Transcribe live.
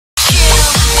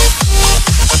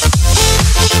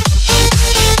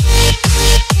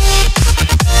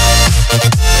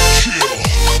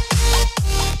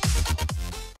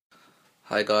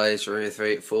Hi guys,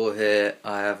 Rio384 here.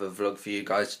 I have a vlog for you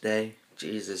guys today.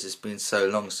 Jesus, it's been so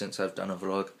long since I've done a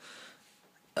vlog.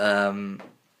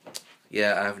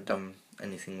 Yeah, I haven't done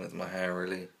anything with my hair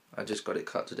really. I just got it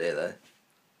cut today though.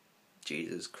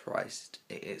 Jesus Christ,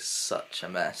 it is such a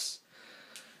mess.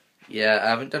 Yeah, I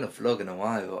haven't done a vlog in a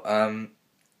while.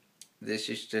 This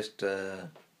is just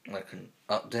like an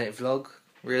update vlog,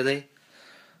 really.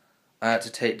 I had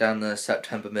to take down the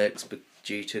September mix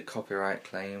due to copyright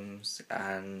claims,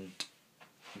 and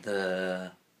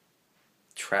the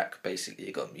track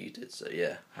basically got muted, so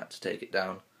yeah, had to take it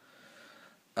down.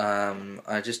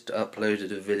 I just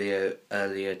uploaded a video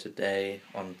earlier today,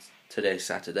 on today's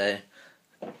Saturday.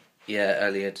 Yeah,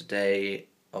 earlier today,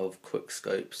 of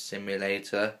Quickscope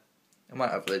Simulator. I might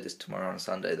upload this tomorrow on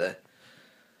Sunday though.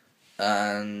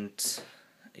 And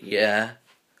yeah,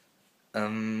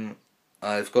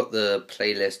 I've got the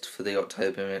playlist for the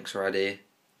October mix ready.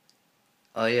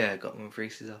 Oh yeah, I got my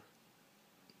braces off.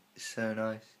 It's so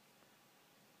nice.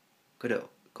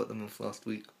 Got them off last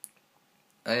week.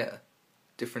 Oh yeah,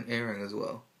 different earring as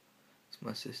well. It's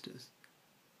my sister's.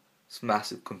 It's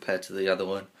massive compared to the other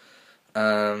one.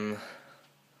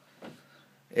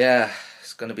 Yeah,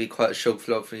 it's gonna be quite a short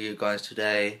vlog for you guys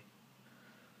today.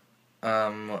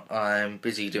 I'm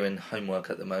busy doing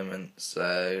homework at the moment,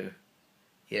 so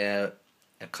yeah,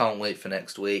 I can't wait for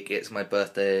next week. It's my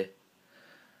birthday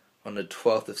on the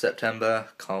 12th of September.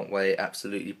 Can't wait,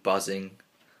 absolutely buzzing.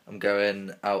 I'm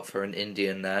going out for an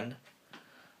Indian then.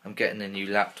 I'm getting a new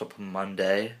laptop on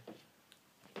Monday.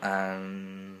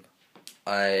 And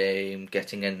I'm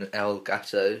getting an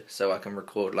Elgato so I can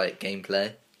record like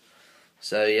gameplay.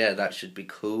 So yeah, that should be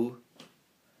cool.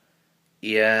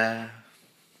 Yeah,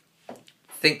 I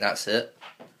think that's it.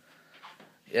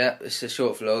 Yeah, it's a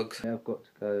short vlog. Yeah, I've got to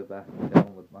go back and get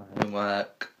on with my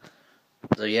homework.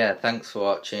 So yeah, thanks for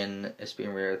watching. It's been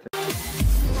real.